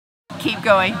keep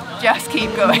going, just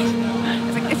keep going.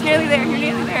 It's like, it's nearly there, you're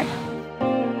nearly there.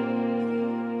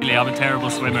 I'm a terrible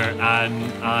swimmer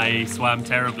and I swam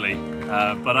terribly,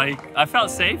 but I felt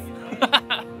safe,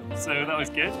 so that was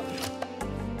good.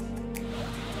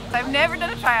 I've never done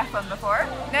a triathlon before,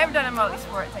 never done a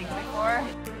multi-sport thing before.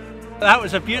 That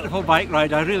was a beautiful bike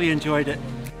ride, I really enjoyed it.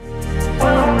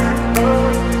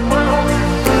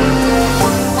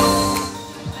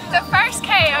 The first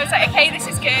K, I was like, okay, this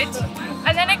is good.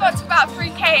 And then I got to about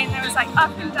 3K and there was like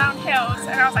up and down hills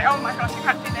and I was like, oh my gosh, I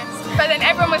can't do this. But then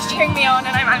everyone was cheering me on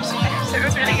and I managed to finish, so it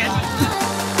was really good.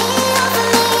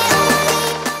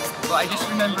 But I just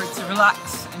remembered to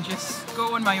relax and just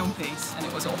go on my own pace and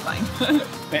it was all fine.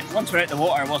 But once we're out the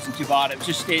water it wasn't too bad, it was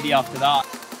just steady after that.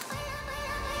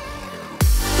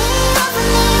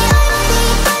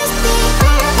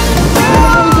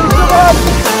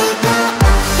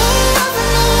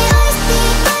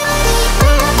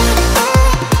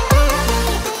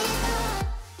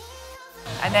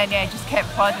 And then yeah, I just kept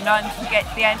plodding on to get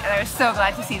to the end and I was so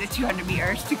glad to see the 200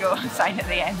 metres to go sign at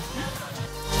the end.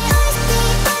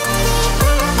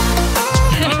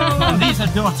 These are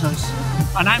daughters,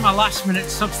 and I'm a last minute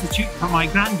substitute for my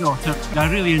granddaughter. I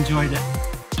really enjoyed it.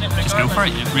 Just go for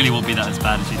it, it really won't be that as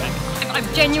bad as you think. I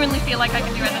genuinely feel like I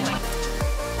can do anything.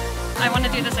 I want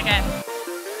to do this again.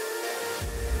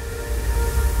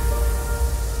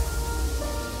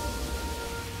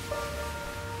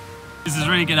 This is a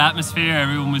really good atmosphere,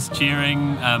 everyone was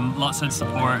cheering, lots of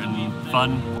support and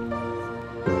fun.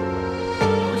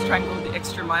 I was trying to go the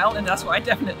extra mile and that's what I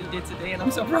definitely did today and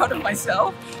I'm so proud of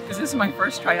myself because this is my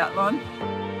first triathlon.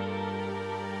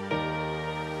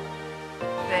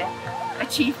 The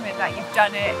achievement that you've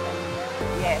done it,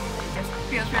 yeah, it just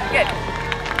feels really good.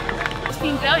 It's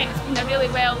been brilliant, it's been a really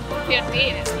well prepared day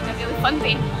and it's been a really fun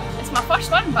day. It's my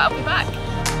first one but I'll be back.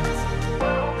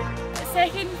 The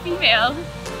second female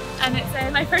and it's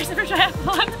my first ever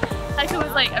triathlon. I thought it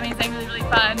was like amazing, really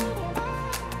fun.